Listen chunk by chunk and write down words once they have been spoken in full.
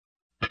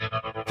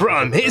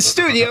from his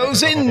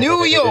studios in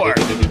New York.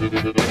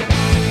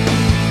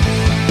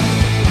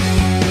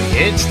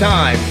 It's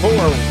time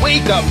for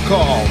Wake Up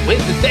Call with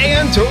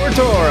Dan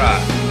Tortora,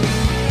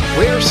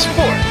 where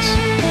sports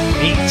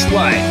meets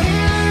life.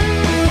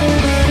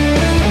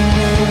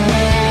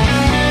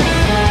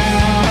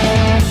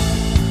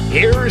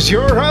 Here's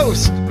your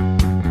host,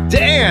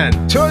 Dan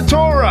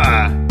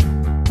Tortora.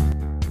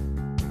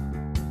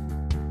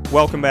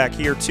 Welcome back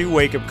here to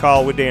Wake Up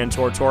Call with Dan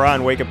Tortora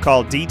on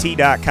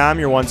wakeupcalldt.com,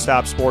 your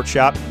one-stop sports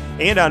shop,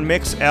 and on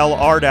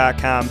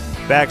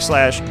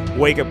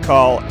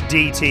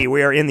mixlr.com/wakeupcalldt.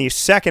 We are in the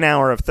second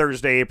hour of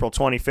Thursday, April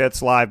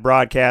 25th's live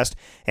broadcast,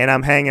 and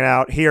I'm hanging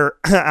out here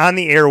on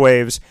the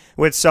airwaves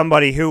with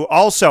somebody who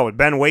also had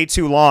been way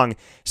too long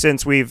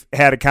since we've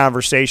had a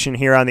conversation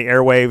here on the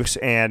airwaves,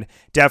 and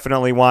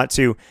definitely want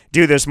to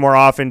do this more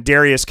often.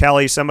 Darius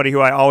Kelly, somebody who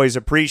I always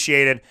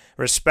appreciated,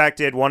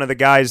 respected, one of the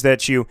guys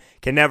that you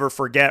can never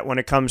forget when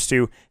it comes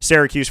to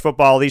Syracuse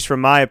football, at least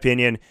from my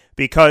opinion,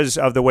 because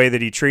of the way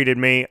that he treated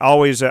me.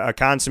 Always a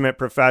consummate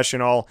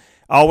professional,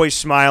 always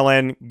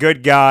smiling,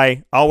 good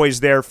guy, always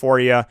there for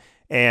you.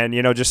 And,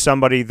 just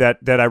somebody that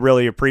I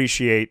really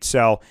appreciate.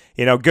 So,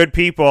 good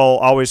people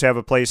always have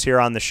a place here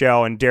on the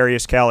show, and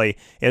Darius Kelly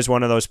is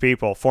one of those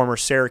people. Former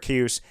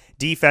Syracuse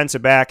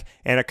defensive back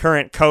and a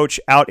current coach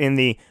out in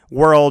the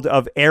world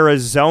of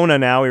Arizona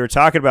now. We were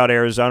talking about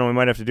Arizona. We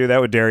might have to do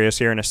that with Darius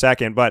here in a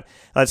second, but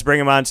let's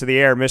bring him onto the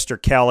air.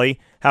 Mr. Kelly,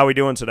 how are we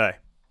doing today?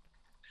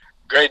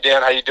 Great,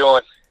 Dan. How you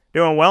doing?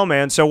 Doing well,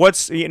 man. So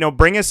what's,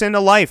 bring us into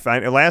life.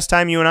 Last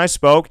time you and I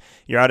spoke,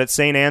 you're out at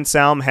St.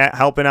 Anselm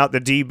helping out the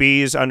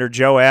DBs under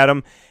Joe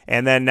Adam,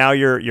 and then now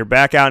you're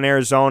back out in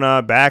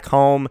Arizona, back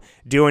home,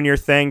 doing your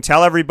thing.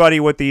 Tell everybody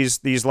what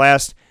these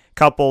last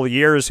couple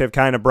years have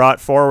kind of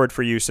brought forward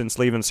for you since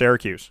leaving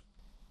Syracuse.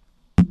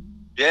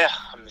 Yeah,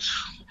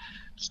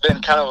 it's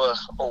been kind of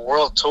a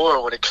world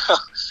tour when it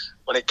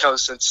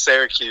comes since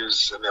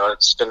Syracuse.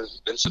 It's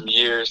been some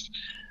years,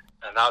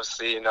 and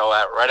obviously,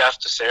 right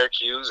after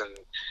Syracuse, and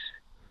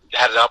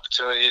had an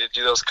opportunity to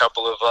do those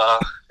couple of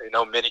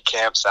mini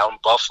camps out in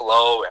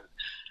Buffalo and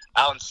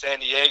out in San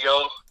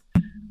Diego.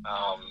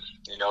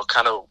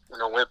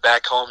 Went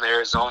back home to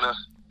Arizona,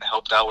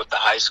 helped out with the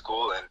high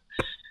school, and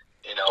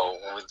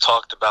when we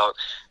talked about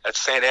at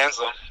St.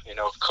 Anselm,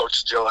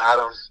 Coach Joe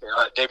Adam,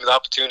 gave me the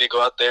opportunity to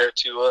go out there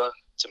to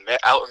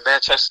out in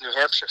Manchester, New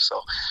Hampshire.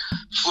 So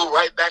flew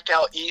right back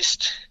out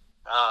east.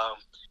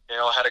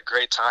 Had a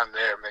great time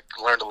there.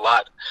 Learned a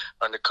lot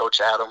under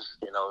Coach Adam.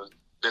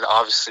 Been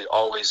obviously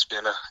always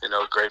been a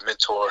great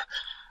mentor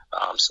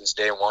since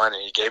day one,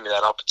 and he gave me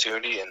that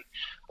opportunity and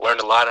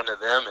learned a lot under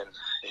them. And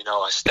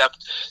I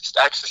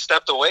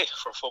stepped away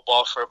from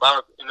football for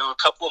about a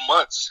couple of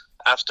months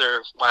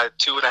after my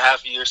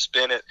 2.5-year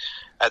spin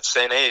at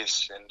St.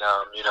 A's, and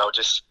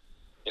just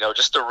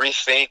to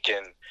rethink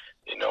and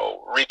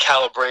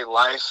recalibrate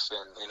life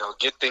and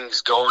get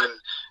things going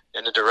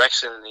in the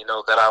direction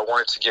that I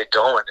wanted to get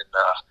going.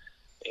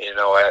 And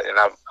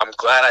I'm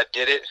glad I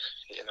did it.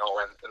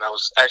 And I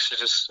was actually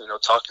just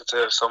talking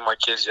to some of my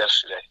kids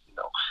yesterday.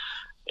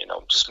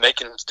 Just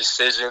making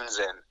decisions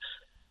and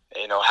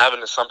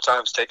having to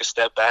sometimes take a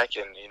step back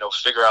and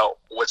figure out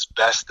what's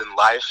best in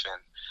life.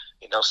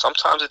 And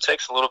sometimes it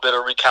takes a little bit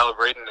of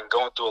recalibrating and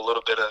going through a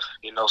little bit of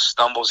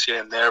stumbles here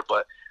and there.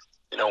 But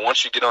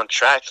once you get on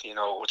track,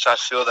 which I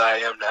feel that I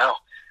am now,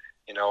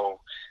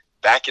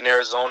 back in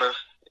Arizona,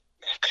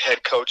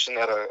 head coaching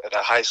at a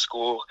high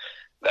school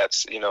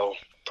that's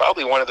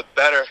probably one of the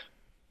better.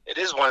 It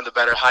is one of the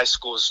better high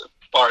schools as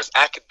far as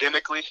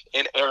academically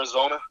in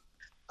Arizona.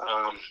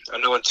 I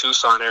know in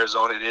Tucson,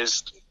 Arizona, it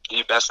is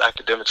the best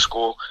academic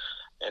school,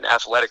 and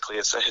athletically,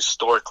 it's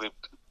historically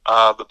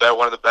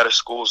one of the better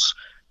schools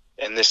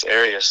in this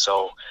area.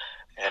 So,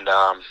 and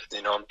I'm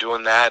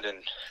doing that,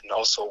 and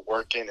also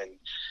working and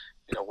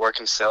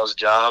working sales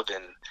job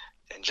and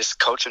just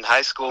coaching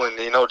high school, and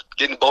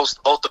getting both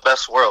the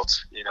best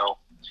worlds.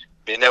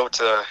 Being able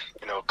to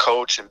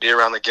coach and be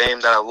around the game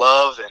that I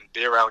love, and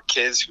be around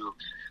kids who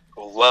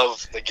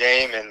love the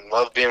game and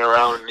love being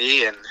around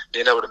me, and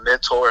being able to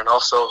mentor, and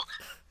also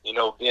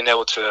being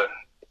able to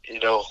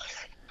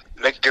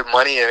make good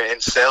money in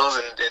sales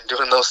and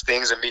doing those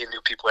things and meeting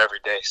new people every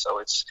day. So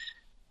it's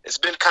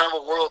been kind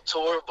of a world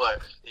tour,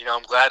 but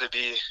I'm glad to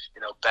be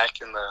back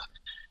in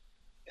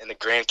the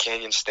Grand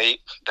Canyon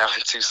State down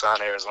in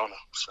Tucson, Arizona.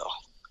 So.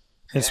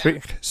 And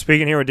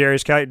speaking here with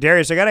Darius Kelly,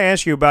 Darius, I got to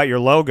ask you about your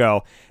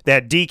logo,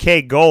 that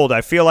DK Gold. I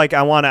feel like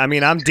I'm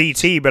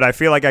DT, but I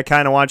feel like I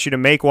kind of want you to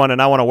make one,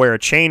 and I want to wear a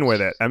chain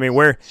with it.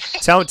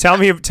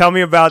 Tell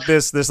me about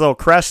this little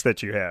crest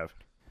that you have.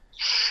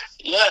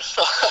 Yeah,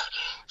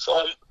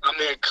 so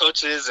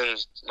coaches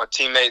and my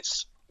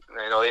teammates,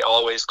 they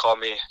always call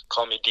me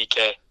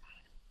DK,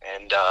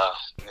 and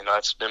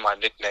it's been my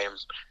nickname,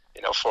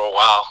 for a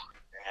while,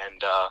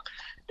 and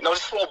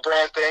just a little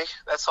brand thing.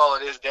 That's all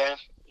it is, Dan.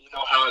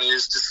 How it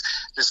is,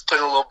 just put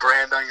a little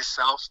brand on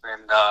yourself,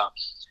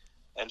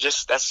 and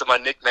just that's my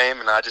nickname,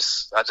 and I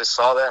just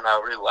saw that and I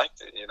really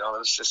liked it.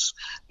 It's just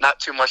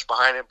not too much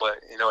behind it,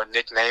 but a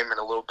nickname and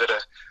a little bit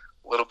of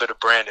little bit of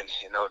Brandon,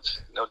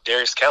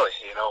 Darius Kelly.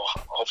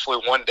 Hopefully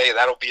one day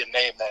that'll be a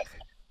name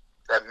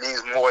that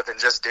means more than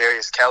just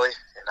Darius Kelly.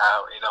 And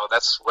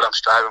that's what I'm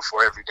striving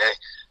for every day.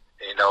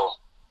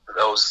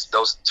 Those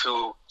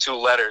two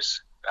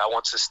letters I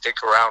want to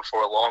stick around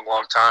for a long,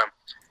 long time.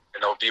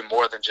 Be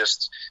more than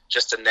just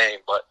a name,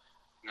 but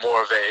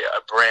more of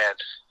a brand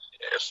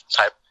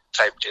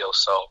type deal.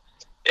 So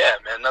yeah,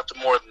 man,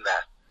 nothing more than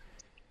that.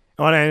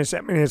 Well,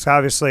 it's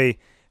obviously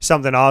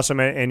something awesome,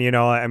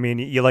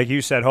 and like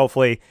you said,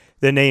 hopefully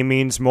the name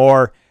means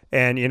more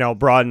and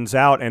broadens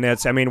out. And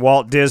it's,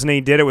 Walt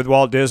Disney did it with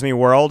Walt Disney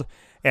World,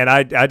 and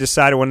I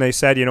decided when they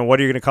said, what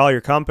are you going to call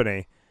your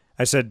company?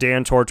 I said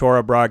Dan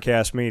Tortora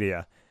Broadcast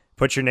Media.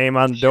 Put your name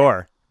on the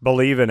door.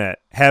 Believe in it.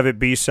 Have it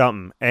be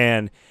something,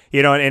 and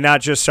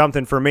not just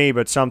something for me,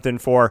 but something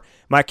for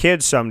my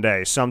kids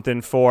someday.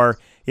 Something for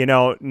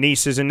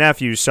nieces and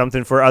nephews.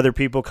 Something for other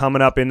people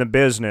coming up in the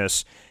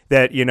business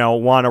that,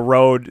 want a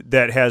road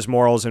that has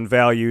morals and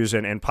values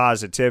and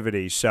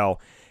positivity. So,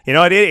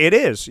 it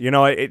is.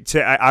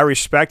 I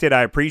respect it.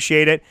 I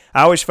appreciate it.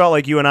 I always felt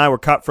like you and I were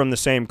cut from the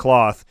same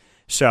cloth.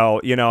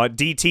 So,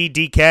 DT,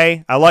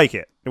 DK, I like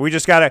it. We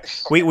just gotta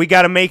we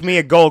gotta make me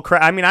a gold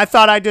crest. I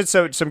thought I did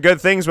some good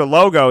things with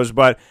logos,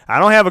 but I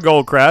don't have a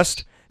gold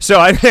crest, so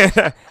I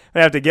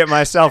have to get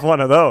myself one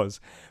of those.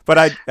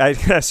 But I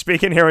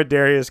speaking here with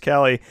Darius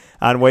Kelly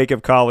on Wake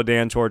Up Call with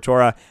Dan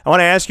Tortora, I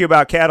want to ask you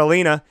about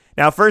Catalina.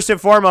 Now, first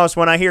and foremost,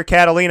 when I hear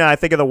Catalina, I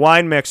think of the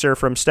wine mixer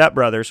from Step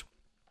Brothers,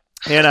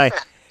 and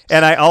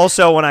I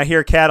also, when I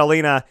hear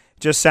Catalina,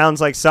 just sounds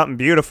like something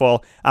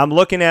beautiful. I'm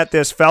looking at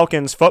this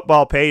Falcons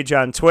football page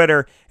on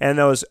Twitter and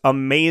those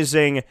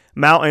amazing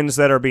mountains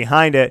that are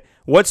behind it.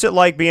 What's it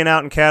like being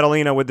out in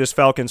Catalina with this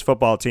Falcons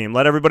football team?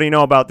 Let everybody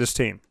know about this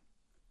team.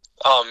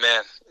 Oh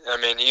man,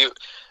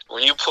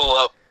 when you pull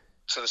up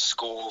to the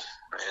school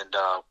and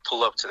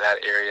pull up to that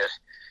area,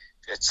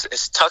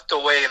 it's tucked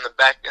away in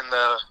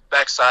the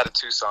backside of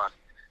Tucson.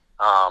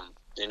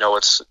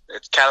 It's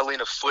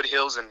Catalina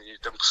foothills, and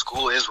the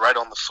school is right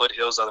on the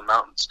foothills of the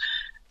mountains.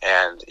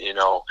 And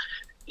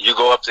you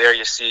go up there,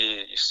 you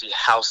see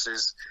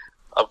houses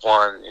up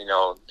on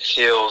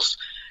hills,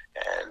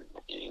 and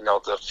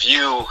the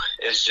view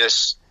is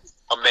just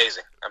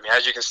amazing.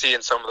 As you can see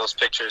in some of those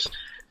pictures,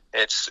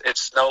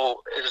 there's no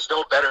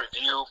better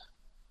view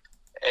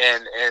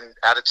and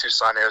out of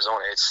Tucson, Arizona.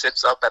 It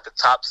sits up at the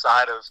top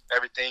side of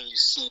everything. You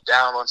see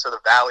down onto the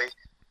valley,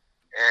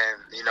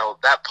 and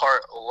that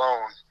part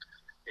alone,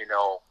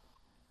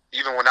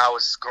 even when I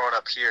was growing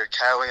up here,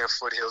 Catalina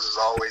foothills has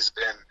always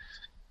been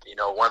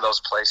one of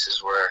those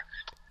places where,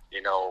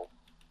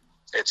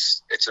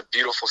 it's a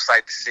beautiful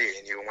sight to see.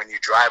 And when you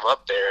drive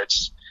up there,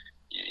 it's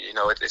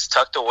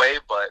tucked away,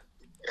 but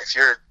if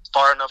you're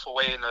far enough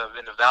away in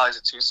the valleys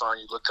of Tucson,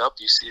 you look up,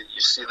 you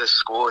see this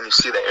school and you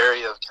see the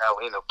area of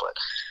Catalina. But,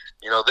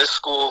 this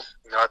school,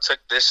 I took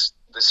this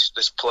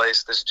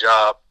place, this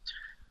job,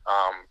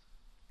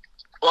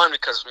 one,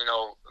 because,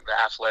 the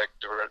athletic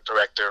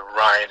director,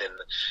 Ryan, and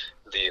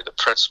the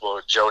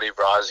principal, Jody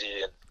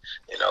Brazzi, and,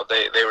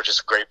 they were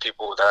just great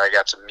people that I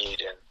got to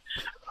meet. And,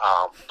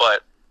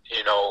 but,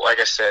 like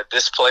I said,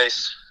 this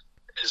place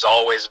has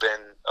always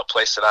been a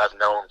place that I've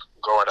known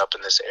growing up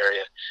in this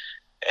area.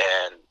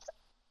 And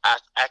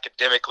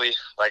academically,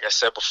 like I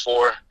said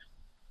before,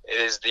 it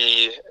is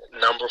the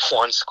number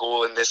one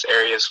school in this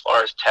area as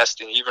far as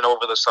testing, even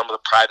over some of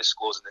the private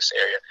schools in this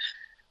area,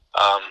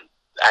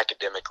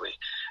 academically.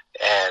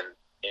 And,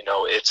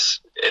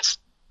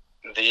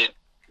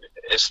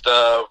 it's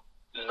the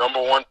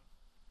number one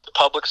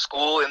public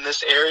school in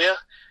this area,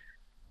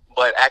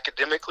 but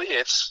academically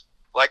it's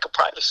like a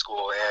private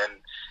school,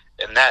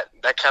 and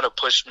that kind of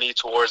pushed me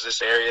towards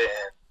this area.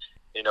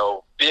 And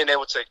being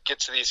able to get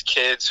to these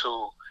kids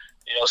who,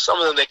 some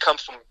of them, they come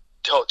from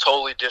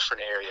totally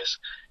different areas,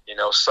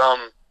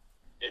 some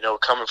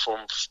coming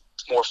from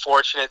more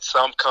fortunate,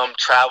 some come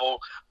travel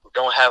who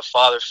don't have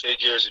father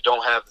figures, who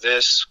don't have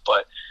this,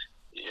 but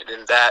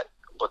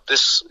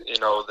this,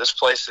 this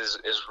place is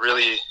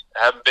really,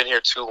 I haven't been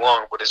here too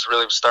long, but it's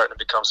really starting to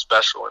become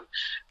special,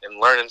 and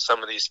learning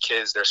some of these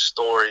kids, their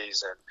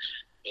stories, and,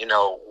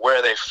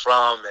 where they're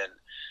from. And,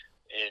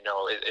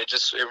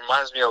 it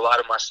reminds me a lot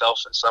of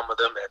myself and some of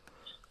them. And,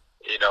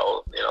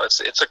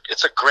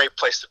 it's a great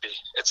place to be.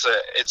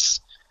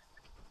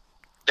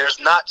 There's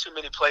not too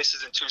many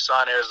places in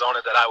Tucson,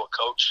 Arizona that I would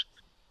coach.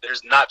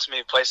 There's not too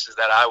many places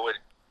that I would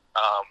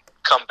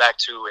come back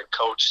to and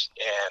coach.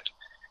 And,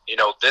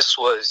 this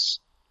was,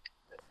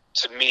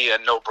 to me, a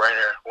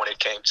no-brainer when it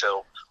came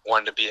to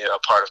wanting to be a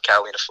part of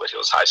Catalina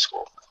Foothills High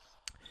School.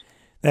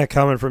 That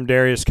coming from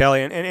Darius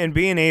Kelly, and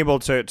being able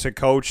to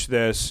coach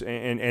this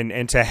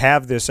and to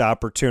have this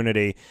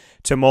opportunity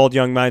to mold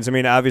young minds.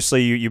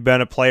 Obviously, you've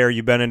been a player,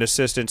 you've been an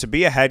assistant. To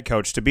be a head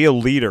coach, to be a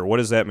leader, what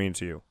does that mean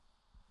to you?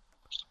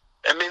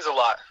 It means a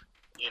lot,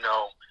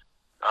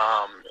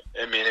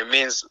 it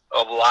means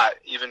a lot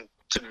even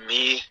to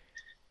me,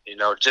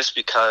 just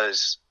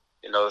because,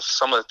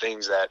 some of the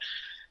things that,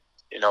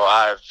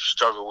 I've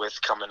struggled with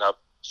coming up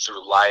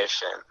through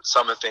life and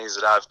some of the things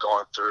that I've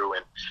gone through,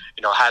 and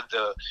had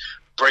to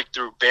break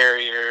through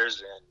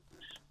barriers and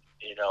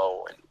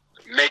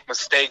and make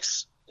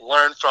mistakes,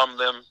 learn from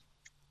them.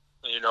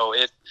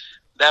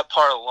 That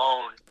part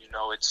alone,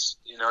 it's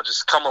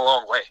just come a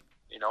long way.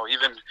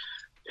 Even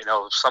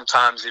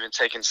sometimes even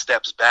taking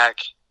steps back,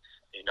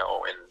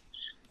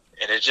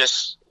 and it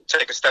just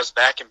taking steps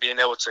back and being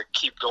able to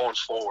keep going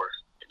forward,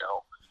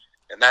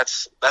 and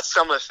that's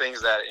some of the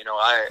things that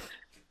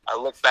I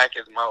look back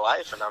at my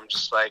life and I'm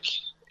just like,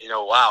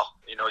 wow,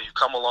 you've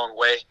come a long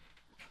way.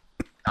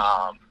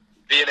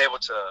 Being able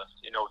to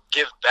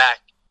give back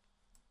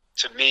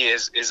to me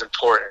is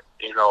important.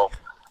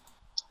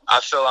 I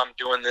feel I'm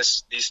doing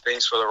these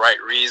things for the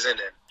right reason,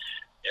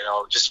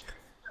 and just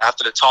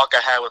after the talk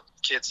I had with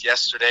kids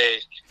yesterday,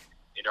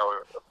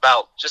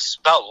 about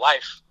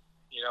life,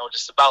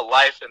 just about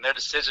life and their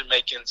decision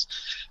makings,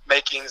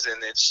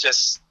 and it's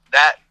just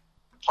that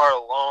part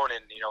alone,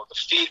 and the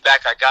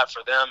feedback I got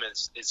for them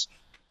is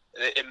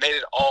it made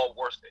it all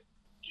worth it.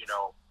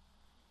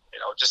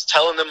 Just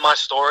telling them my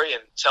story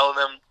and telling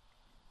them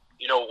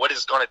what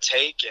it's going to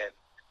take,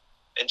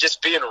 and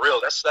just being real.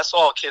 That's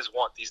all kids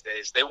want these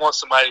days. They want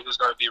somebody who's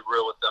going to be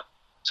real with them,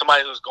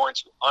 somebody who's going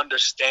to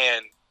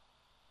understand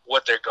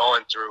what they're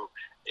going through.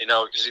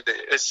 Because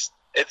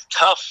it's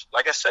tough.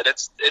 Like I said,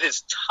 it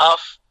is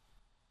tough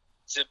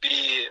to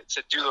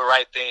do the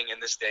right thing in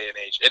this day and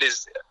age.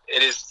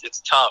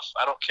 It's tough.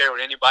 I don't care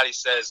what anybody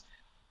says.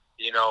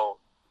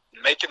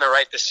 Making the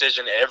right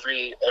decision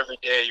every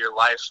day of your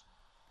life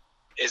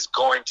is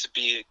going to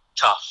be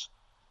tough.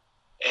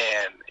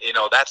 And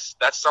that's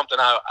something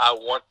I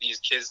want these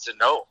kids to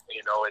know.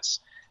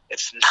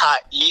 It's not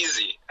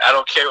easy. I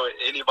don't care what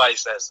anybody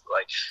says.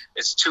 Like,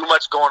 it's too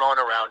much going on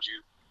around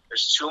you.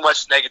 There's too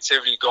much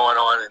negativity going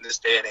on in this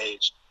day and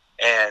age.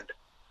 And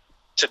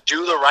to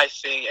do the right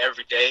thing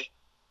every day,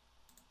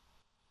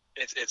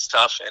 it's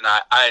tough. And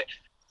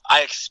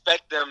I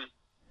expect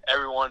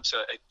everyone to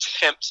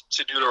attempt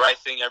to do the right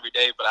thing every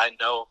day, but I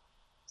know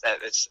that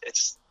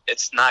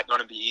it's not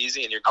going to be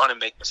easy, and you're going to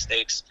make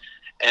mistakes.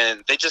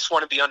 And they just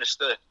want to be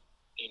understood,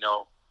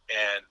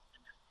 and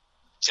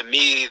to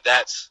me,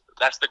 that's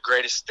the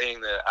greatest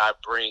thing that I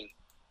bring,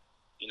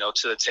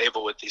 to the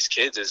table with these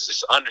kids, is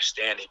just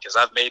understanding, because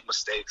I've made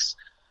mistakes,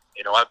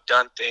 I've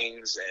done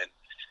things and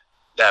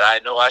that I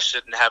know I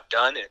shouldn't have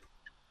done, and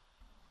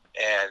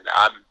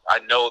I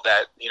know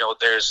that,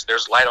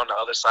 there's light on the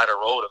other side of the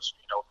road of,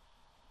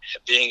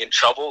 being in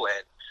trouble,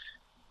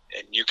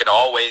 and you can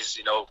always,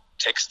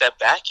 take a step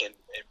back and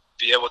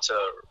be able to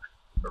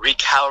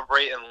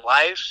recalibrate in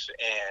life,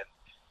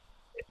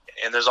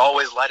 and there's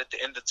always light at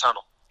the end of the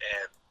tunnel,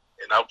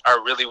 and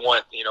I really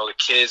want the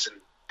kids and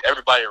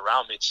everybody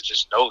around me to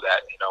just know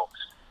that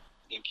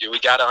we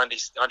got to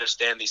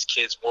understand these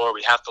kids more.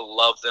 We have to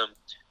love them,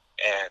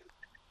 and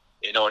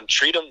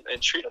treat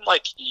them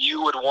like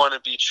you would want to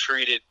be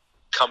treated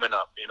coming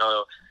up.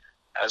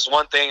 As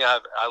one thing I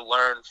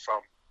learned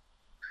from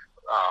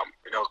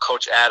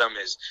Coach Adam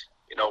is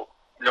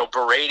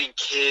berating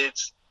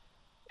kids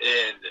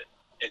and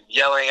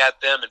yelling at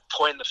them and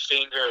pointing the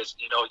finger is,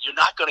 you're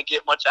not going to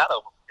get much out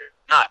of them. You're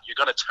not. You're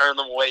going to turn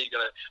them away. You're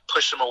going to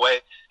push them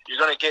away. You're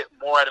going to get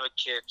more out of a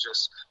kid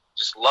just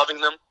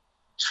loving them,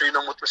 treating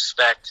them with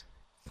respect,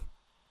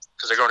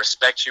 because they're going to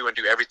respect you and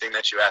do everything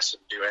that you ask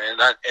them to do.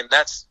 And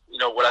that's,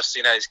 what I've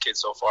seen out of these kids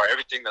so far.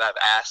 Everything that I've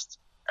asked,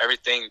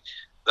 everything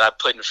that I've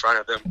put in front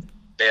of them,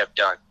 they have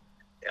done.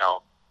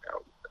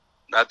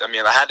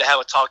 I had to have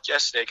a talk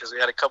yesterday because we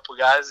had a couple of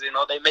guys,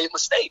 they made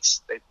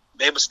mistakes.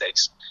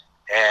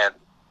 And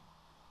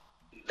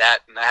I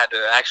had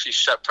to actually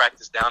shut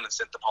practice down and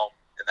send them home.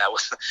 And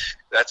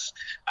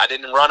I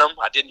didn't run them.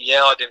 I didn't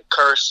yell. I didn't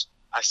curse.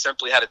 I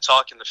simply had to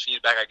talk, and the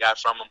feedback I got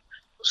from them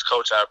was,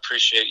 Coach, I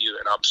appreciate you,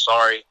 and I'm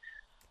sorry,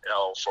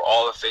 for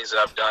all the things that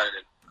I've done,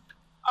 and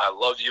I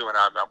love you, and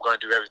I'm going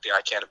to do everything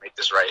I can to make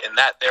this right. And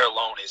that there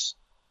alone is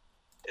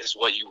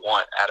what you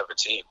want out of a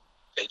team.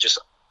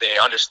 They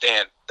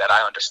understand that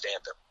I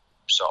understand them.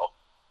 So,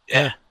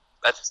 yeah.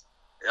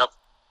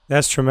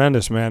 That's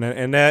tremendous, man.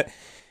 And that,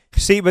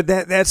 but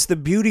that's the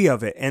beauty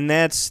of it, and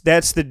that's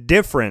the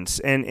difference.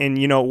 And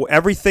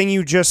everything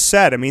you just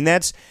said,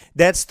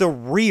 that's the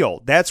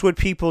real. That's what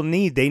people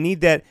need. They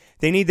need that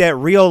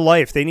real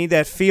life. They need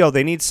that feel.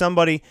 They need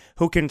somebody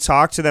who can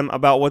talk to them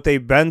about what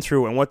they've been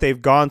through and what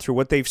they've gone through,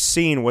 what they've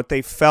seen, what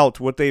they've felt,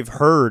 what they've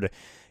heard.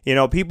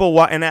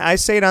 People and I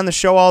say it on the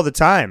show all the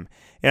time.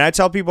 And I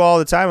tell people all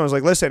the time, I was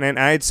like, listen, and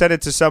I had said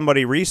it to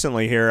somebody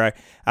recently here.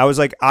 I was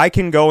like, I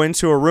can go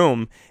into a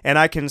room and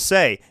I can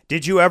say,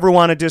 did you ever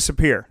want to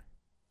disappear?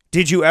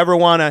 Did you ever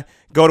want to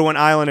go to an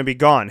island and be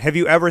gone? Have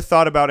you ever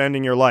thought about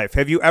ending your life?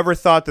 Have you ever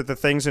thought that the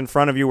things in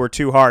front of you were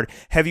too hard?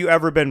 Have you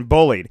ever been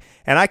bullied?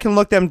 And I can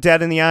look them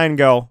dead in the eye and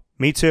go,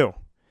 me too.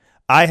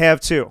 I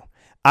have too.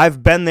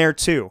 I've been there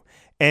too.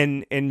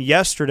 And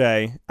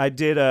yesterday, I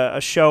did a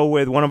show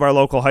with one of our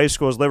local high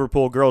schools,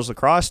 Liverpool girls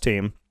lacrosse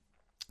team.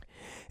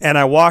 And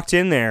I walked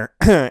in there,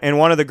 and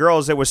one of the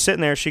girls that was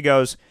sitting there, she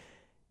goes,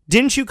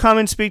 didn't you come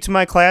and speak to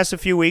my class a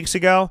few weeks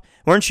ago?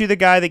 Weren't you the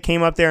guy that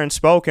came up there and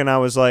spoke? And I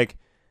was like,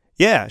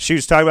 yeah. She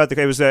was talking about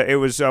it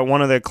was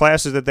one of the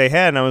classes that they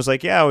had, and I was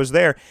like, yeah, I was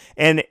there.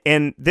 And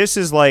this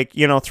is like,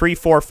 3,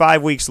 4,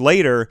 5 weeks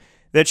later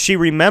that she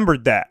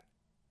remembered that.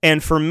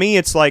 And for me,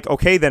 it's like,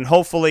 okay, then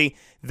hopefully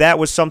that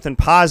was something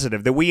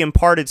positive, that we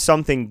imparted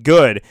something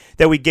good,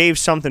 that we gave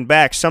something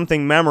back,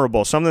 something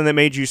memorable, something that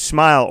made you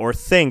smile or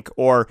think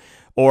or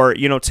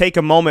take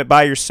a moment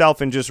by yourself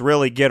and just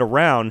really get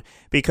around.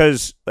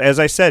 Because, as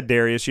I said,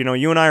 Darius,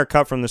 you and I are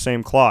cut from the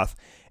same cloth.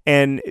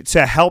 And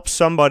to help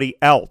somebody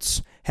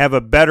else have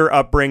a better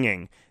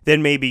upbringing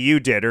than maybe you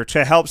did, or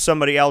to help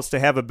somebody else to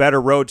have a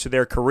better road to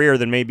their career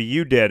than maybe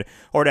you did,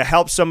 or to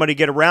help somebody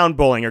get around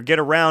bullying or get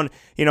around,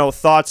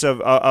 thoughts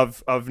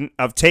of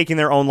taking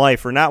their own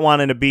life or not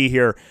wanting to be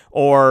here,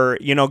 or,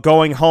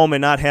 going home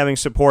and not having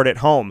support at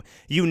home.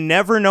 You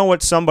never know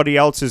what somebody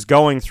else is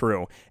going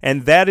through.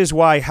 And that is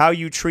why how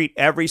you treat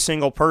every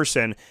single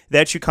person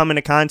that you come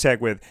into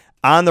contact with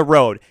on the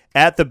road,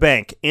 at the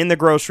bank, in the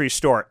grocery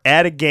store,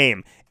 at a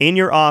game, in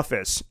your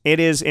office, it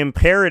is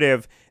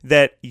imperative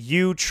that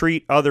you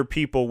treat other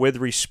people with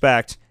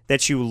respect,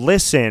 that you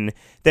listen,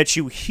 that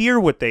you hear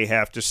what they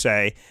have to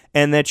say,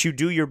 and that you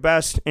do your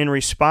best in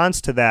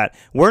response to that.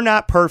 We're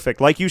not perfect.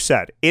 Like you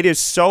said, it is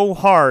so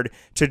hard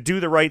to do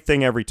the right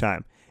thing every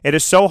time. It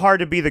is so hard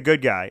to be the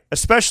good guy,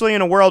 especially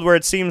in a world where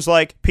it seems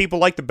like people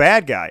like the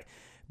bad guy.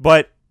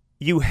 But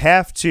you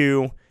have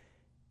to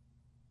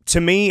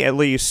me at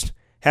least,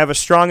 have a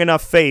strong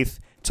enough faith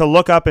to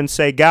look up and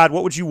say, God,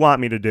 what would you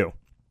want me to do?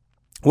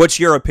 What's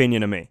your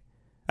opinion of me?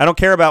 I don't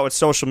care about what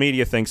social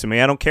media thinks of me.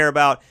 I don't care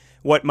about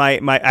what my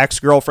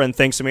ex-girlfriend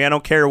thinks of me. I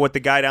don't care what the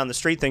guy down the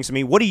street thinks of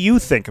me. What do you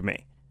think of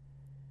me?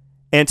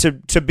 And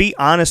to be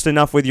honest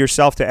enough with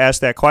yourself to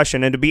ask that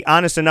question, and to be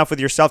honest enough with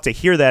yourself to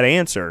hear that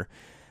answer,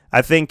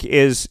 I think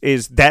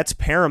that's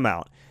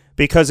paramount,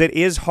 because it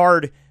is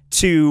hard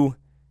to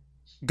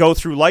go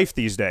through life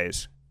these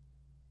days.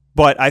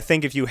 But I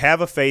think if you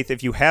have a faith,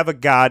 if you have a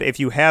God, if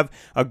you have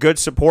a good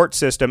support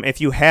system, if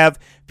you have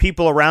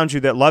people around you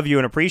that love you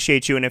and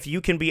appreciate you, and if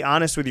you can be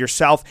honest with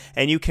yourself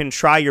and you can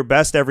try your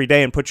best every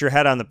day and put your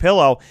head on the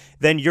pillow,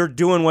 then you're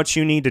doing what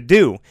you need to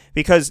do,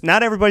 because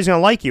not everybody's going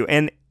to like you.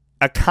 And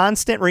a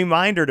constant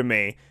reminder to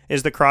me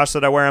is the cross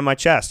that I wear on my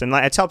chest. And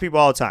I tell people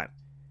all the time,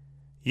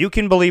 you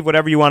can believe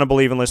whatever you want to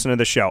believe and listen to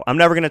the show. I'm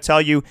never going to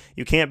tell you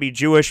you can't be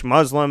Jewish,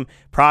 Muslim,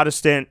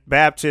 Protestant,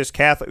 Baptist,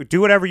 Catholic. Do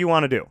whatever you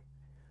want to do.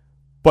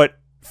 But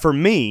for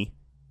me,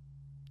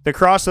 the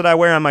cross that I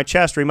wear on my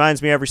chest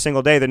reminds me every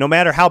single day that no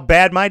matter how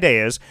bad my day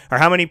is, or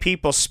how many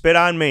people spit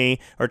on me,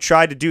 or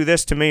tried to do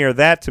this to me or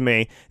that to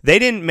me, they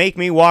didn't make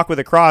me walk with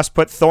a cross,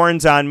 put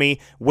thorns on me,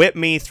 whip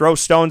me, throw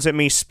stones at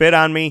me, spit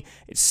on me,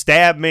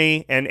 stab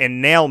me,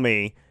 and nail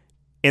me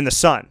in the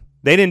sun.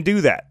 They didn't do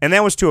that. And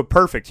that was to a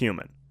perfect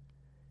human.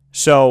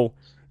 So,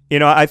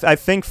 I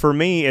think for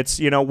me,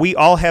 it's, we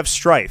all have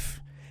strife.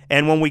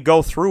 And when we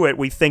go through it,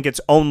 we think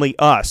it's only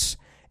us.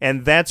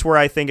 And that's where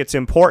I think it's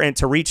important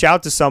to reach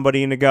out to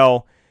somebody and to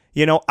go,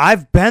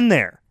 I've been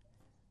there.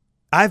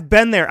 I've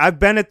been there. I've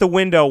been at the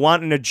window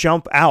wanting to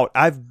jump out.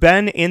 I've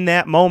been in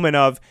that moment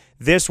of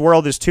this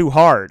world is too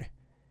hard.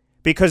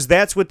 Because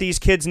that's what these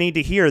kids need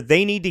to hear.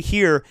 They need to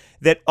hear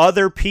that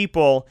other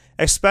people,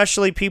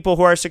 especially people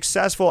who are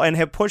successful and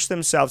have pushed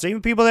themselves,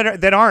 even people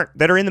that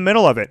are in the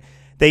middle of it,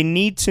 they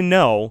need to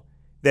know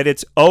that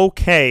it's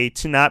okay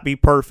to not be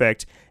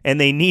perfect,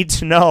 and they need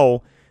to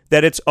know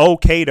that it's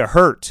okay to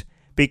hurt.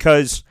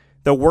 Because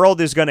the world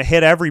is going to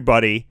hit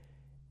everybody,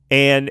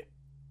 and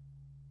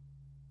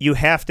you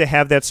have to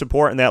have that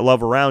support and that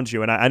love around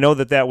you. And I know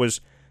that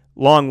was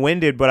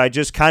long-winded, but I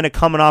just kind of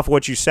coming off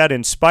what you said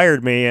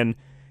inspired me. And,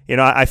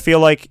 I feel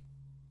like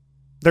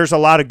there's a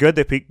lot of good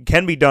that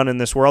can be done in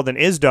this world and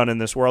is done in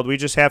this world. We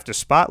just have to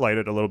spotlight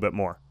it a little bit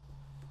more.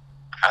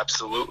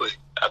 Absolutely.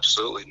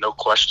 Absolutely. No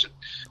question.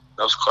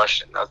 No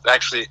question. I was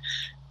actually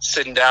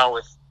sitting down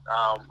with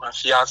my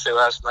fiance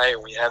last night,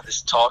 and we had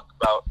this talk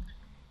about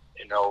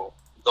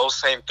those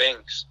same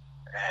things,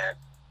 and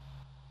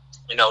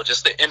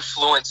just the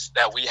influence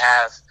that we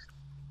have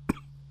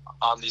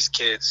on these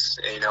kids.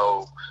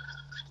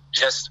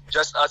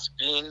 Just us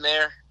being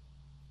there,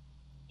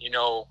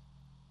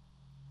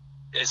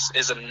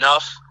 is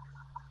enough.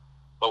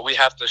 But we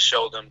have to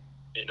show them,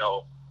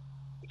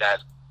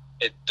 that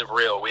the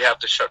real. We have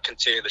to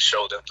continue to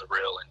show them the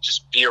real, and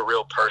just be a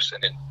real person,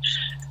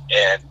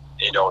 and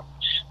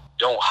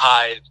don't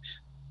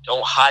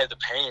hide the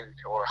pain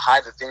or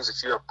hide the things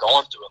that you have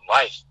gone through in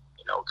life,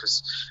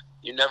 because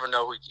you never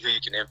know who you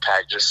can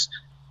impact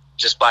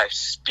just by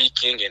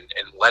speaking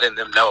and letting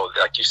them know,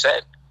 like you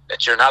said,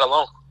 that you're not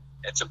alone.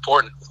 It's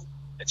important.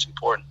 It's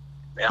important.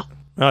 Yeah.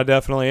 No, it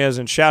definitely is.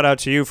 And shout out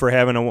to you for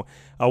having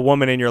a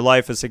woman in your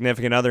life, a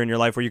significant other in your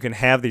life where you can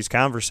have these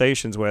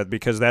conversations with,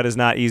 because that is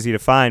not easy to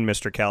find,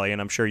 Mr. Kelly,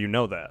 and I'm sure you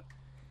know that.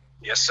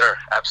 Yes, sir.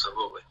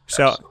 Absolutely.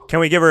 So Absolutely. Can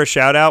we give her a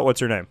shout out? What's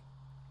her name?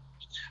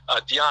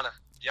 Deanna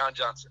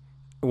Johnson.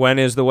 When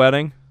is the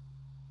wedding?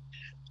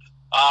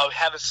 We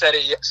haven't said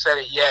it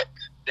yet,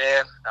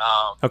 Dan.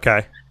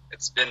 Okay.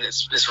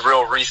 It's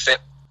real recent.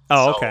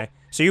 Oh, okay.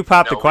 So you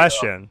popped the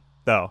question,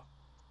 though.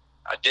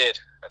 I did.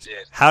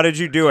 How did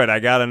you do it? I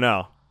gotta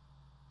know.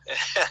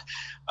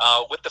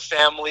 With the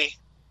family,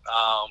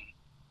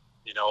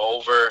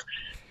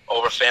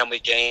 over family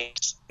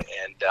games,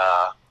 and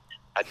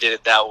I did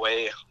it that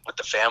way with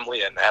the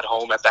family and at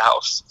home at the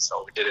house.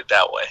 So we did it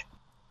that way.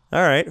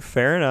 All right,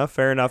 fair enough.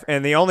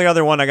 And the only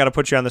other one I got to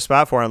put you on the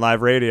spot for on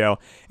live radio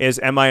is,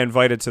 am I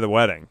invited to the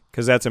wedding?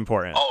 Because that's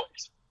important.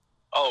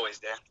 Always,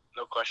 Dan.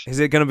 No question. Is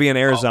it going to be in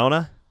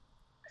Arizona?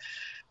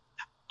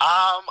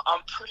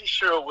 I'm pretty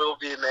sure it will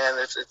be, man.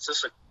 It's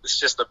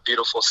just a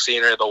beautiful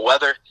scenery. The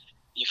weather,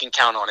 you can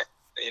count on it.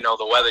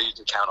 The weather, you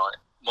can count on it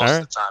most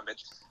of the time.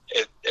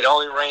 It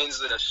only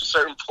rains in a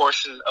certain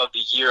portion of the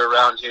year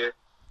around here,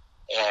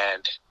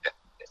 and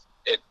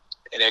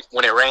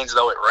when it rains,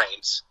 though, it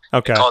rains.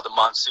 Okay. They call it the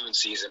monsoon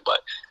season, but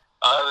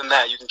other than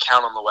that, you can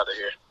count on the weather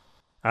here.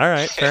 All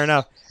right, fair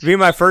enough. It'll be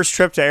my first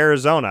trip to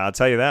Arizona, I'll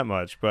tell you that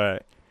much.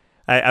 But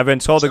I've been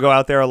told to go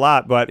out there a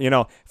lot. But,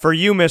 for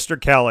you, Mr.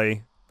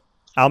 Kelly,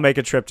 I'll make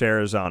a trip to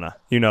Arizona.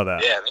 You know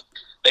that. Yeah,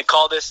 they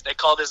call this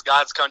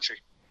God's country.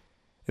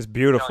 It's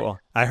beautiful.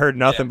 I heard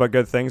nothing but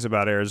good things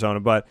about Arizona,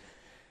 but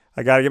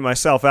I got to get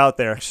myself out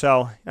there. So,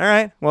 all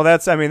right. Well,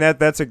 that's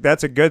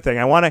a good thing.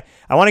 I want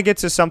to get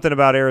to something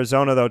about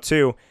Arizona though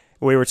too.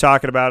 We were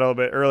talking about a little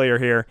bit earlier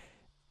here.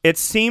 It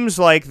seems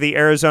like the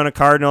Arizona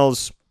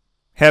Cardinals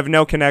have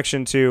no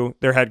connection to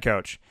their head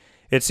coach.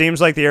 It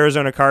seems like the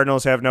Arizona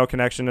Cardinals have no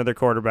connection to their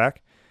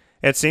quarterback.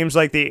 It seems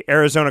like the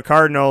Arizona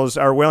Cardinals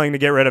are willing to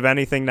get rid of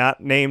anything not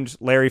named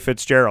Larry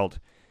Fitzgerald.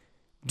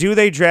 Do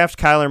they draft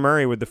Kyler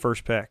Murray with the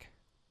first pick?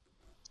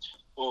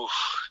 Ooh,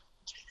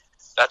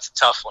 that's a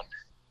tough one.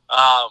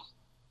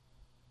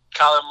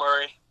 Kyler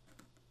Murray,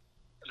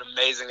 an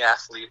amazing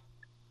athlete.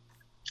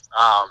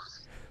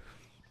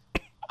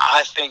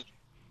 I think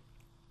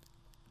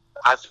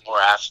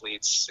more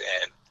athletes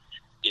and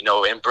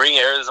bring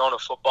Arizona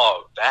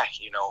football back.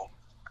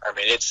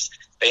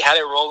 They had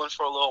it rolling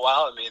for a little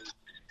while.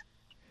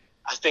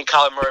 I think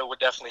Kyler Murray would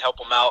definitely help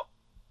them out,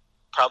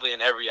 probably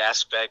in every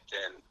aspect.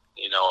 And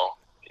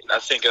I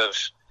think of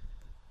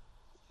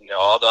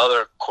all the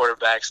other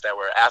quarterbacks that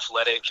were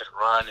athletic, could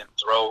run and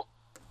throw.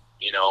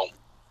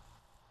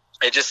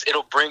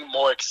 It'll bring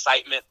more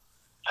excitement,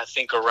 I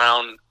think,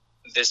 around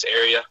this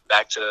area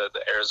back to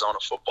the Arizona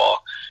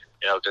football.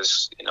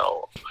 Because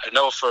I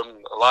know from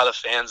a lot of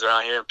fans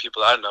around here and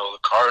people I know, the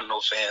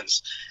Cardinal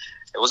fans,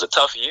 it was a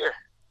tough year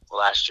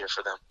last year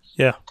for them.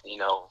 Yeah.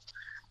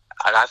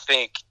 And I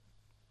think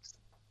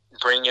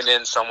bringing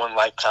in someone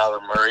like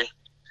Kyler Murray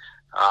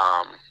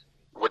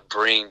would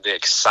bring the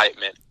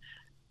excitement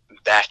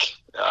back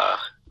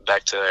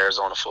to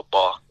Arizona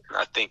football. And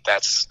I think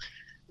that's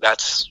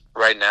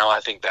right now.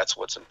 I think that's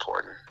what's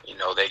important.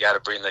 They got to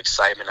bring the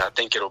excitement. I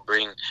think it'll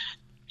bring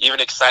even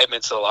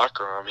excitement to the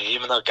locker room.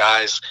 Even though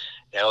guys,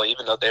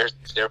 even though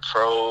they're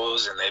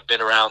pros and they've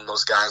been around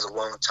those guys a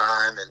long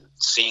time and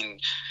seen,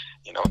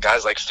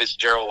 guys like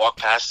Fitzgerald walk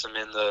past them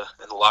in the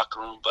locker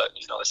room, but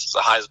this is a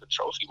Heisman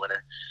Trophy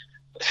winner.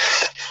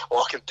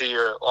 walking through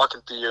your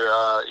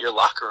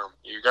locker room,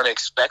 you're going to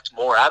expect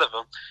more out of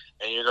him,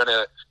 and you're going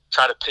to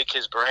try to pick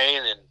his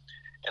brain. And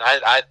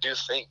I do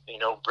think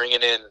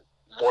bringing in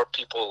more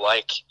people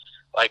like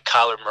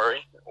Kyler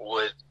Murray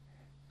would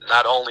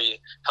not only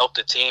help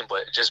the team,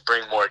 but just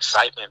bring more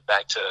excitement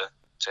back to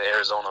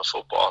Arizona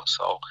football.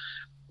 So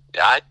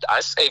yeah,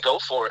 I say go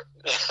for it.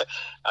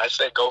 I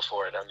say go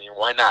for it.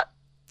 Why not?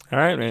 All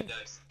right, man.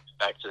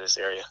 Back to this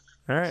area.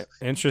 All right.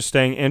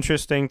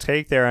 Interesting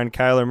take there on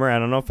Kyler Murray. I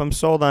don't know if I'm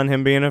sold on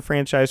him being a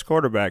franchise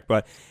quarterback,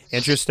 but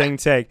interesting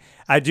take.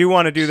 I do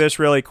want to do this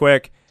really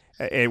quick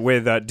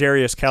with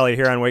Darius Kelly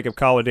here on Wake Up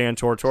Call with Dan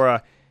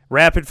Tortora.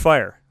 Rapid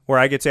fire, where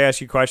I get to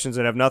ask you questions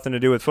that have nothing to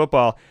do with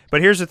football.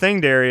 But here's the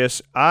thing,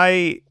 Darius.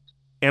 I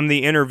am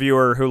the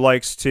interviewer who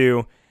likes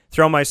to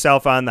throw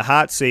myself on the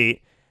hot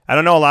seat. I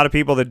don't know a lot of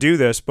people that do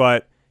this,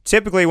 but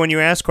typically when you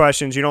ask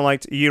questions, you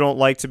don't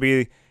like to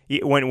be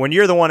when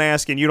you're the one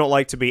asking, you don't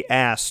like to be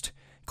asked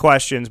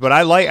questions. But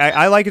I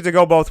like it to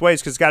go both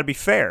ways because it's got to be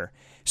fair.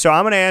 So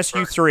I'm going to ask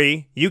you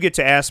 3. You get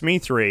to ask me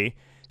 3.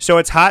 So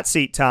it's hot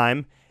seat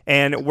time,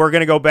 and we're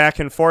going to go back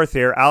and forth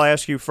here. I'll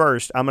ask you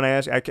first. I'm going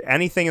to ask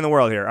anything in the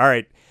world here. All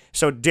right.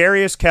 So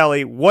Darius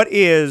Kelly, what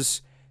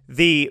is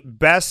the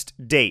best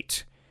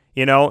date?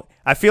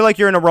 I feel like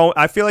you're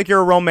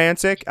a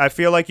romantic. I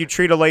feel like you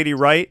treat a lady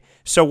right.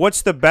 So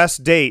what's the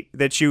best date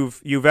that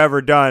you've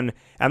ever done?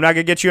 I'm not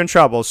gonna get you in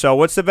trouble. So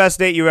what's the best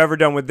date you've ever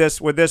done with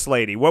this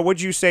lady? What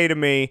would you say to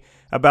me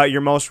about your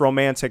most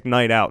romantic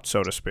night out,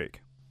 so to speak?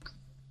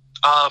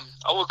 I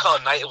would call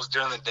it night. It was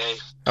during the day.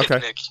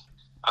 Picnic. Okay.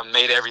 I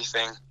made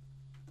everything,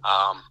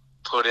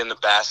 put in the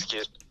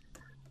basket,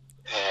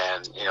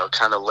 and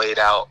kind of laid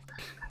out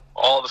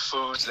all the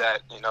foods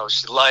that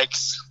she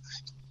likes.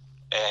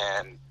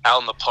 And out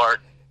in the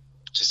park,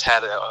 just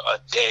had a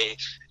day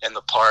in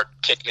the park,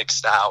 picnic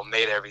style,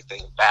 made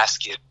everything,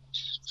 basket,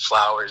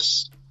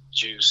 flowers,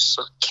 juice,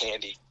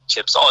 candy,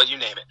 chips, all, you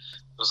name it.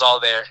 It was all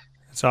there.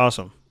 That's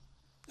awesome.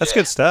 That's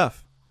good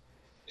stuff.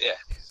 Yeah.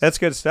 That's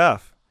good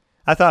stuff.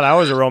 I thought I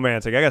was a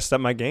romantic. I got to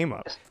step my game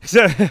up.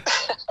 So,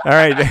 all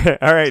right,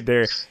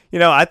 dear.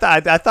 I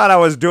thought I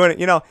was doing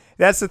it.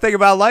 That's the thing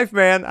about life,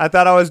 man. I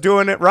thought I was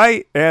doing it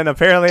right, and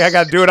apparently I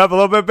got to do it up a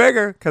little bit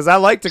bigger because I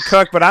like to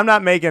cook, but I'm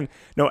not making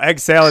no egg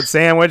salad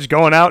sandwich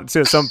going out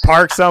to some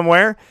park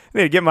somewhere. I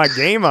need to get my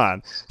game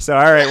on. So,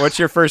 all right, what's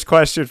your first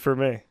question for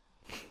me?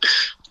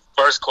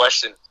 First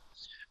question.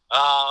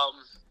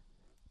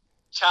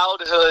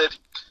 Childhood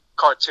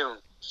cartoon,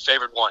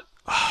 favorite one.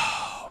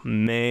 Oh,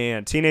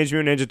 man. Teenage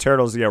Mutant Ninja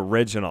Turtles, the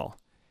original.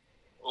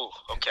 Ooh,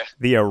 okay.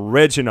 The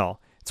original.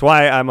 It's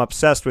why I'm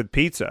obsessed with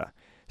pizza.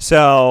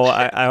 So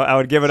I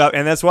would give it up.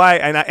 And that's why,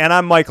 and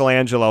I'm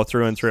Michelangelo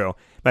through and through.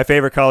 My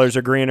favorite colors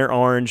are green or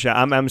orange.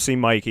 I'm MC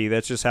Mikey.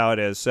 That's just how it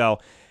is. So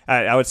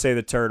I would say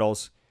the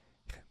Turtles.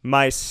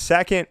 My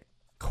second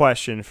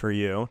question for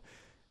you,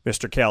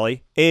 Mr.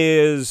 Kelly,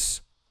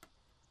 is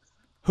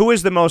who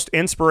is the most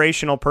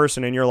inspirational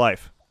person in your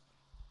life?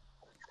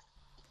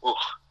 Ooh.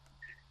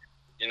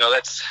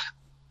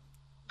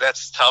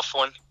 That's a tough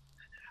one.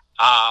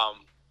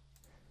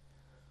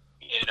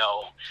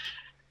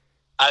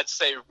 I'd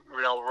say,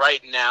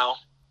 right now,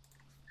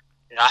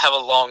 I have a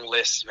long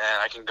list, man.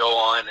 I can go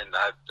on, and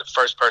the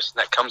first person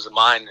that comes to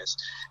mind is,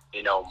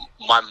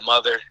 my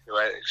mother.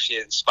 She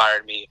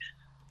inspired me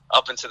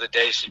up until the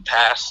day she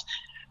passed.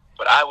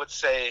 But I would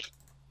say,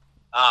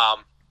 my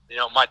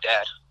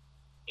dad.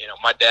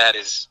 My dad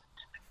is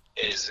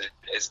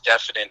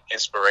definite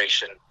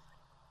inspiration.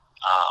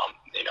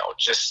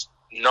 Just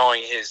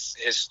knowing his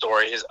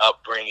story, his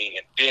upbringing,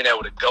 and being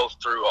able to go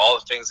through all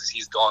the things that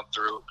he's gone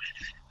through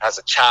as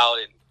a child,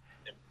 and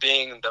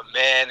being the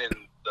man and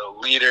the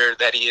leader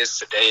that he is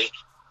today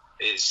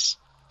is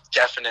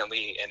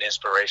definitely an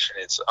inspiration.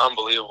 It's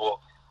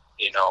unbelievable.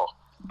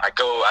 I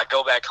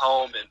go back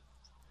home, and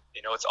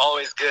it's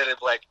always good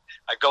if, like,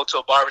 I go to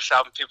a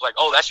barbershop and people are like,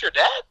 "Oh, that's your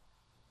dad?"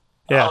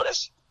 Yeah. Oh,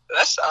 that's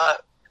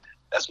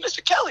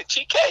Mr. Kelly,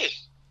 TK.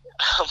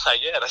 I'm like,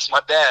 yeah, that's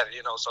my dad.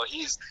 So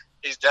he's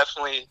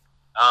definitely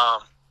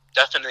an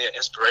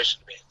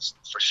inspiration to me,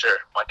 for sure.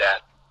 My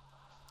dad.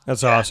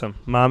 That's awesome.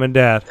 Mom and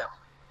dad. Yeah.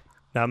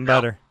 Nothing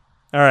better.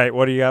 All right,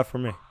 what do you got for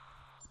me?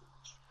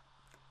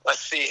 Let's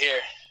see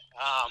here.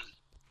 All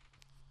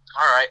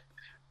right.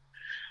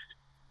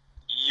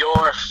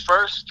 Your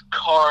first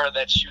car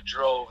that you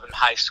drove in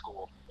high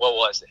school, what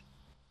was it?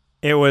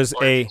 It was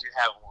Did you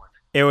have one?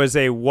 It was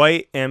a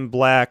white and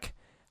black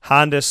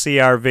Honda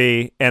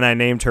CRV, and I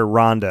named her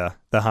Rhonda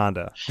the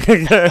Honda.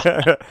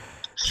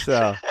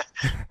 So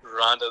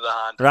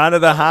Rhonda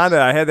the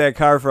Honda. I had that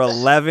car for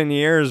 11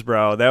 years,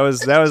 bro. That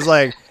was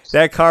like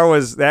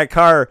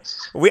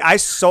we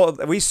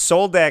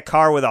sold that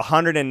car with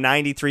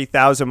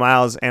 193,000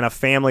 miles, and a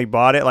family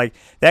bought it. Like,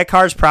 that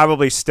car's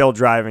probably still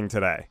driving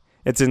today.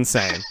 It's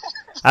insane.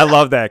 I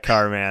love that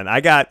car, man. I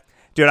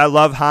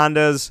love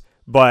Hondas,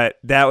 but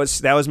that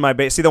was my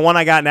base. See, the one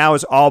I got now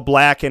is all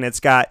black, and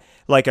it's got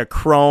like a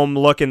chrome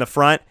look in the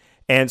front,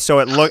 and so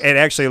it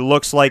actually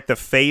looks like the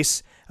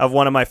face of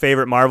one of my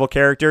favorite Marvel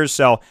characters.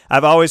 So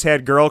I've always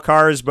had girl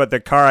cars, but the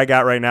car I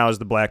got right now is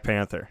the Black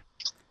Panther.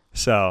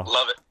 So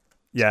love it.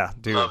 Yeah,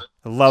 dude, I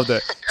loved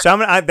it. So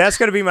that's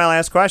going to be my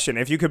last question.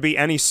 If you could be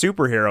any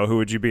superhero, who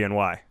would you be and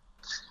why?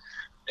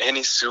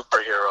 Any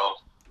superhero,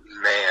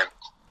 man.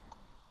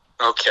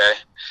 Okay.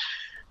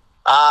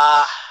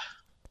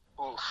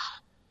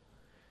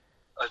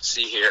 Let's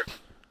see here.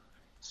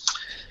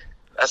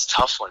 That's a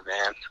tough one,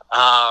 man.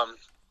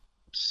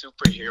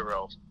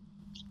 Superhero.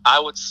 I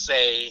would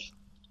say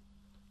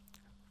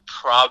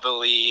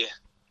probably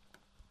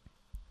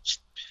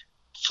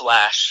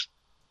Flash.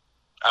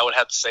 I would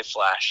have to say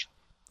Flash.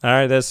 All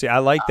right, I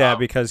like that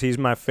because he's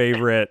my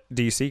favorite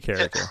DC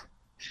character.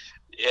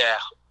 Yeah,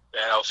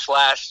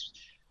 Flash,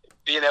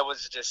 being able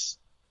to just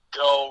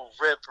go,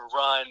 rip,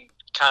 run,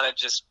 kind of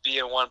just be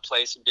in one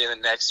place and be in the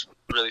next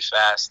really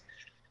fast.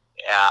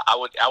 Yeah, I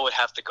would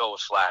have to go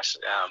with Flash.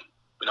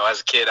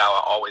 As a kid, I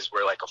would always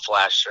wear like a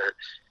Flash shirt,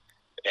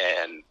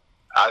 and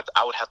I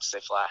would have to say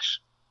Flash.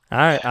 All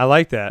right, I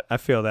like that. I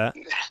feel that.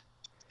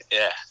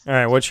 Yeah. All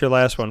right, what's your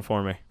last one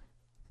for me?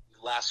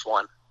 Last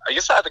one. I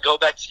guess I have to go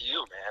back to you,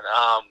 man.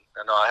 I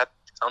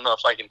don't know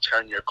if I can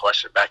turn your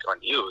question back on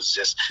you. It's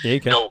just,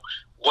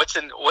 what's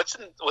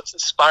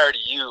inspired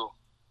you,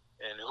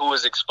 and who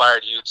has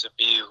inspired you to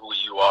be who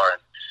you are,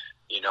 and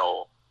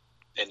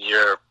in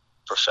your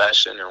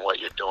profession and what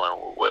you're doing.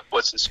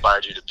 What's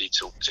inspired you to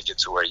get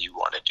to where you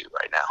want to do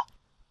right now?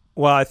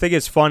 Well, I think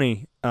it's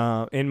funny.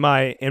 In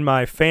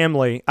my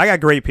family, I got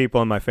great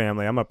people in my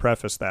family. I'm gonna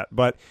preface that,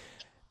 but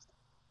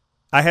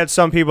I had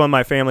some people in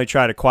my family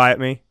try to quiet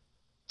me.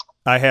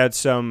 I had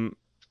some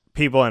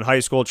people in high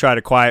school try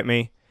to quiet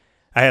me.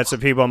 I had some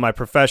people in my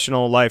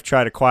professional life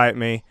try to quiet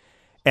me.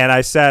 And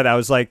I said,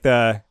 I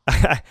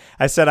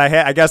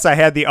guess I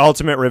had the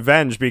ultimate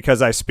revenge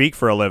because I speak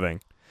for a living.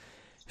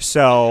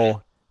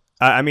 So,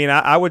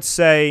 I would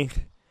say,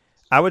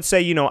 I was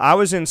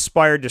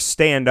inspired to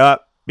stand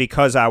up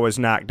because I was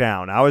knocked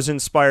down. I was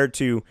inspired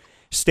to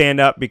stand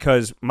up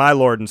because my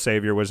Lord and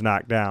Savior was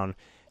knocked down.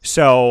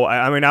 So,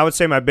 I mean, I would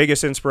say my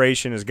biggest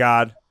inspiration is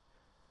God.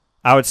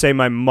 I would say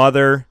my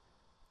mother,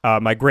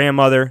 my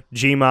grandmother,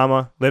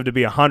 G-Mama, lived to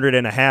be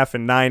 100.5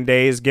 in 9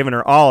 days, giving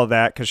her all of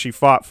that because she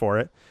fought for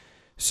it.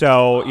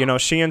 So, you know,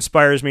 she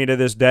inspires me to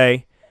this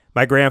day.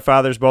 My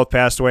grandfathers both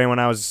passed away when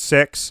I was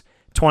 6.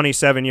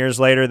 27 years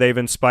later, they've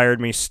inspired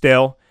me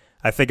still.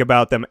 I think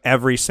about them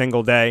every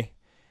single day.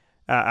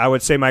 I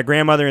would say my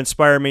grandmother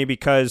inspired me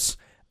because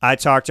I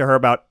talked to her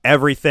about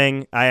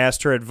everything. I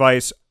asked her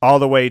advice all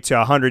the way to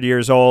 100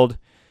 years old,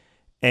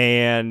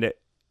 and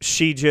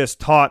she just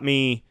taught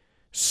me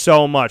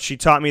so much. She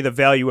taught me the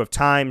value of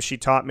time. She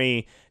taught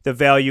me the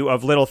value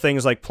of little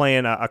things like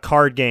playing a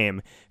card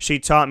game. She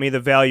taught me the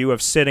value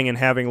of sitting and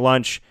having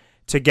lunch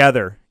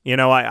together. You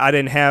know, I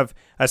didn't have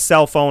a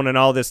cell phone and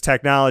all this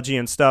technology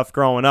and stuff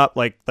growing up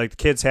like the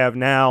kids have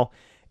now.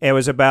 It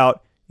was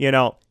about, you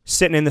know,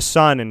 sitting in the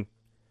sun and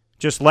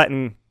just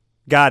letting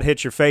God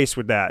hit your face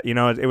with that. You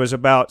know, it was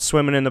about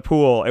swimming in the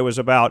pool. It was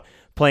about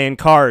playing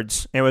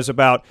cards. It was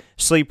about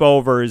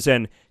sleepovers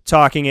and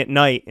talking at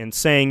night and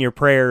saying your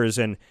prayers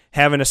and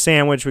having a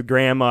sandwich with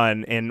grandma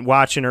and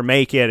watching her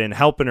make it and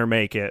helping her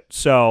make it.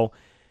 So,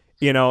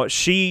 you know,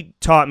 she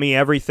taught me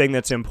everything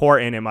that's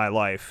important in my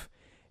life.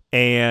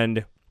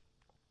 And,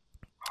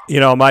 you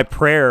know, my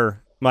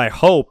prayer, my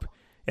hope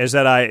is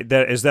that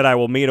I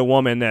will meet a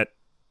woman that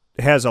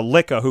has a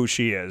lick of who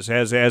she is,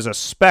 has a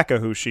speck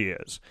of who she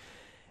is.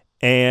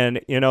 And,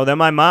 you know, then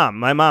my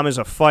mom is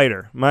a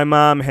fighter. My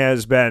mom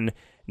has been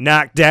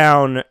knocked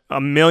down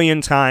a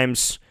million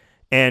times,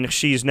 and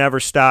she's never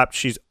stopped.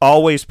 She's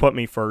always put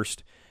me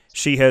first.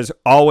 She has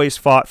always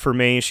fought for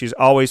me. She's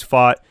always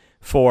fought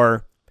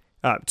for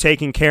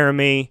taking care of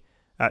me.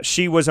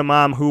 She was a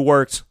mom who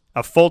worked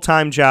a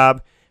full-time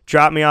job,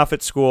 dropped me off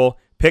at school,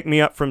 picked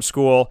me up from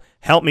school,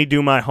 helped me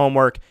do my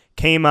homework,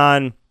 came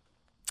on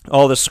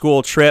all the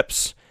school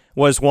trips,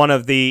 was one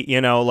of the,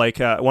 you know, like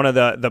one of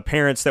the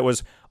parents that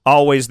was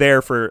always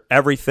there for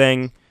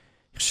everything.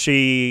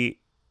 She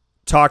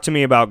talked to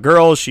me about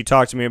girls. She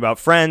talked to me about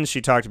friends.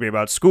 She talked to me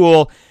about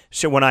school.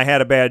 When I had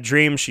a bad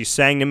dream, she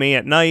sang to me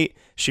at night.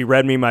 She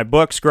read me my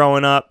books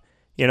growing up.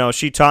 You know,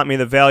 she taught me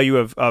the value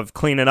of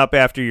cleaning up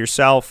after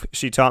yourself.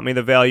 She taught me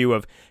the value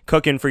of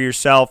cooking for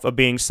yourself, of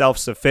being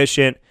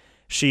self-sufficient.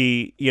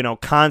 She, you know,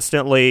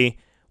 constantly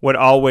would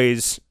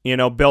always, you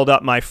know, build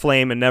up my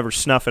flame and never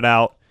snuff it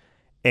out.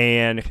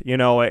 And, you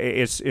know,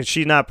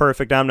 she's not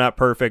perfect. I'm not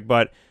perfect,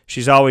 but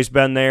she's always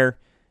been there.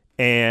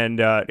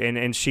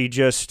 And she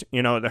just,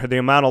 you know, the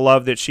amount of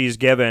love that she's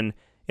given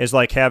is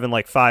like having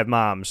like 5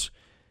 moms.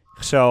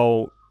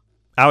 So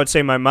I would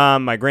say my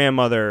mom, my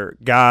grandmother,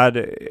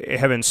 God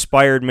have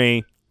inspired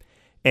me.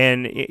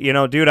 And, you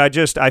know, dude,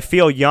 I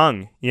feel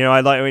young. You know,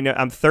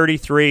 I'm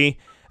 33.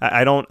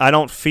 I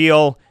don't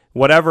feel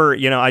whatever,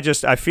 you know,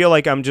 I feel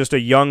like I'm just a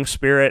young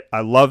spirit.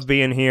 I love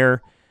being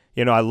here.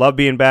 You know, I love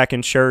being back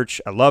in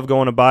church. I love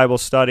going to Bible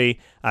study.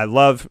 I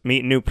love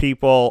meeting new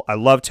people. I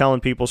love telling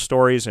people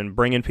stories and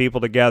bringing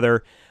people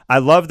together. I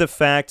love the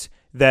fact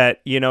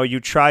that, you know, you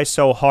try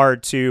so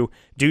hard to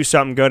do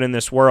something good in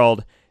this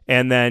world,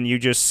 and then you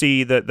just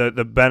see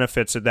the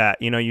benefits of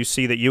that. You know, you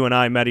see that you and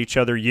I met each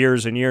other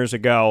years and years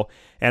ago,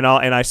 and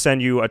I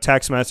send you a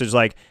text message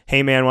like,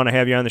 hey, man, want to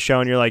have you on the show?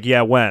 And you're like,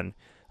 yeah, when?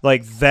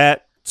 Like,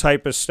 that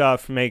type of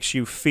stuff makes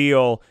you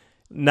feel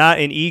not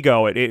an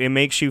ego. It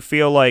makes you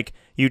feel like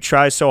you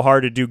try so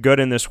hard to do good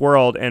in this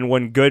world, and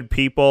when good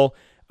people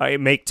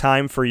make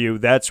time for you,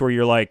 that's where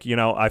you're like, you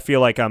know, I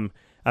feel like I'm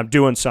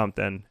doing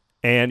something.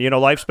 And, you know,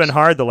 life's been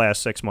hard the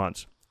last 6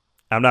 months.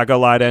 I'm not going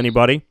to lie to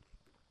anybody.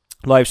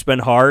 Life's been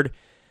hard.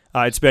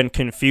 It's been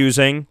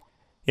confusing.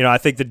 You know, I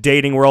think the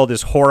dating world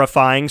is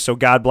horrifying, so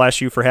God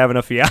bless you for having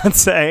a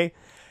fiance.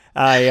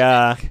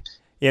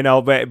 You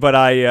know, but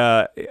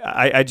I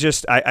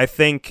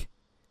think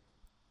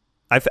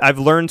I've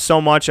learned so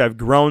much. I've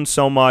grown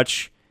so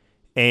much.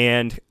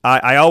 And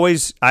I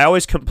always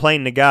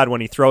complain to God when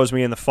he throws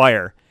me in the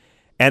fire,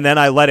 and then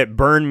I let it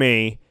burn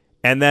me,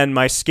 and then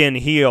my skin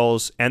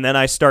heals, and then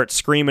I start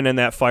screaming in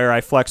that fire.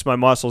 I flex my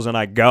muscles and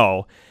I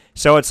go.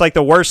 So it's like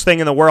the worst thing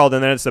in the world,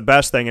 and then it's the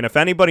best thing. And if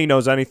anybody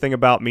knows anything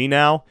about me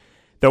now,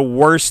 the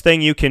worst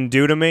thing you can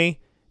do to me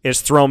is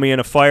throw me in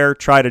a fire,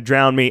 try to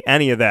drown me,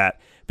 any of that,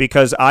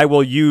 because I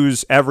will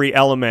use every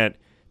element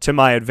to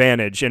my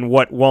advantage, and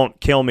what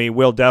won't kill me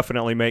will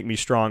definitely make me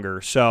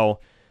stronger. So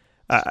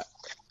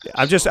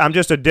I'm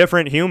just a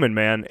different human,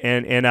 man,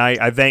 and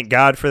I thank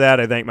God for that.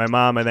 I thank my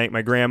mom. I thank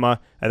my grandma.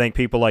 I thank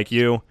people like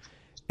you.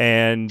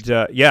 And,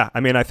 yeah, I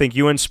mean, I think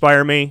you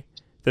inspire me.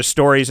 The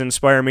stories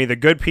inspire me. The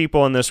good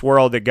people in this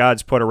world that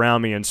God's put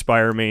around me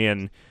inspire me,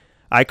 and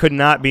I could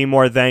not be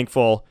more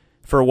thankful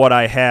for what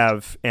I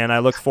have, and I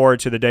look forward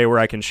to the day where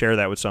I can share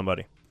that with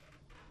somebody.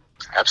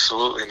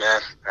 Absolutely,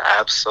 man.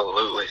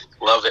 Absolutely.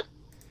 Love it.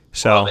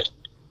 So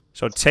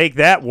take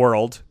that,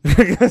 world.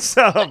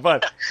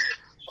 But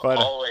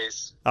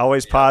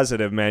always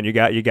positive, man. You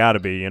got to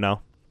be, you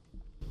know.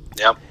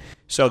 Yep.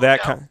 So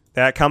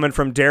that coming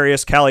from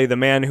Darius Kelly, the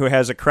man who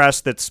has a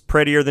crest that's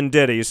prettier than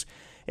Diddy's,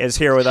 is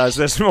here with us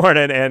this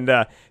morning.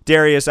 And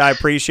Darius, I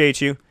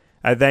appreciate you.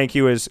 I thank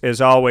you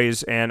as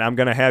always, and I'm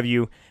going to have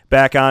you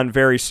back on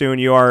very soon.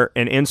 You are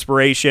an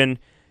inspiration,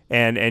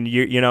 and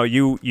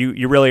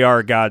you really are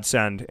a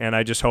godsend, and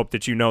I just hope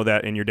that you know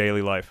that in your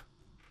daily life.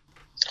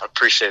 I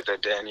appreciate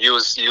that, Dan. You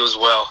as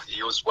well.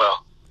 You as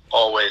well.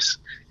 Always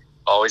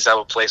have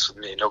a place with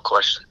me, no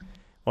question.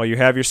 Well, you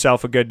have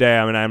yourself a good day.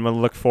 I mean, I'm going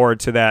to look forward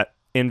to that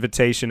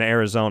invitation to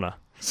Arizona.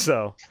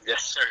 So.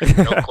 Yes, sir.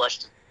 No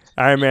question.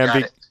 All right,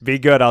 man. Be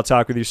good. I'll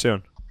talk with you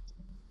soon.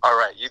 All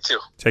right. You too.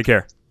 Take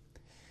care.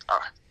 All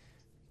right.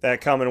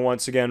 That coming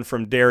once again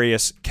from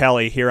Darius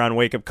Kelly here on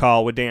Wake Up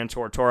Call with Dan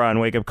Tortora on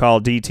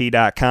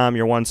wakeupcalldt.com,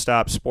 your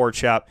one-stop sports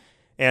shop,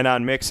 and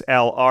on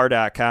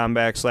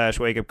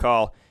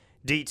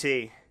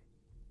mixlr.com/wakeupcalldt.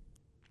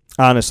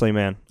 Honestly,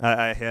 man,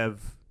 I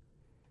have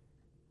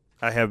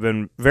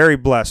been very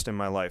blessed in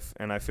my life,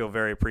 and I feel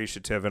very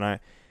appreciative, and I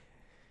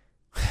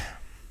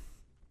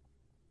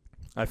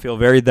feel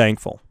very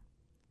thankful.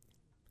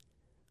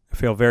 I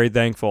feel very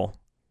thankful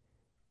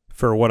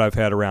for what I've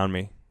had around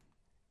me.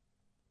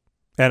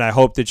 And I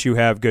hope that you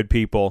have good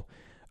people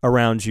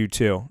around you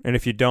too. And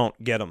if you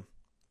don't, get them.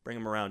 Bring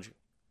them around you.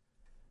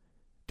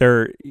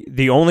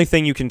 The only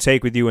thing you can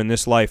take with you in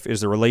this life is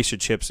the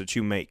relationships that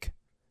you make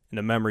and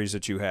the memories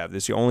that you have.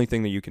 That's the only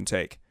thing that you can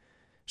take.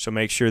 So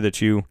make sure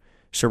that you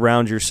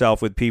surround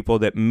yourself with people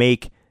that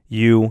make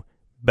you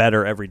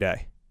better every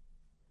day.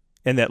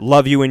 And that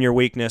love you in your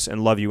weakness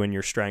and love you in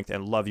your strength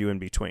and love you in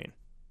between.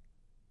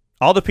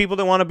 All the people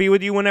that want to be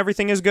with you when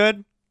everything is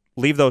good,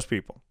 leave those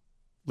people.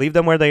 Leave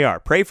them where they are.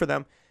 Pray for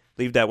them.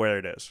 Leave that where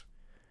it is.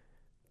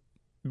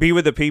 Be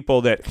with the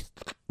people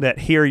that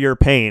hear your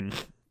pain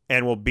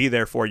and will be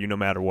there for you no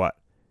matter what.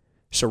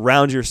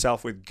 Surround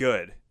yourself with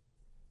good.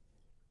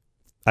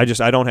 I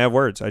don't have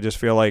words. I just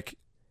feel like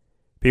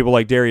people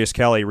like Darius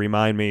Kelly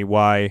remind me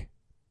why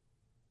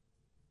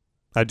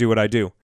I do what I do.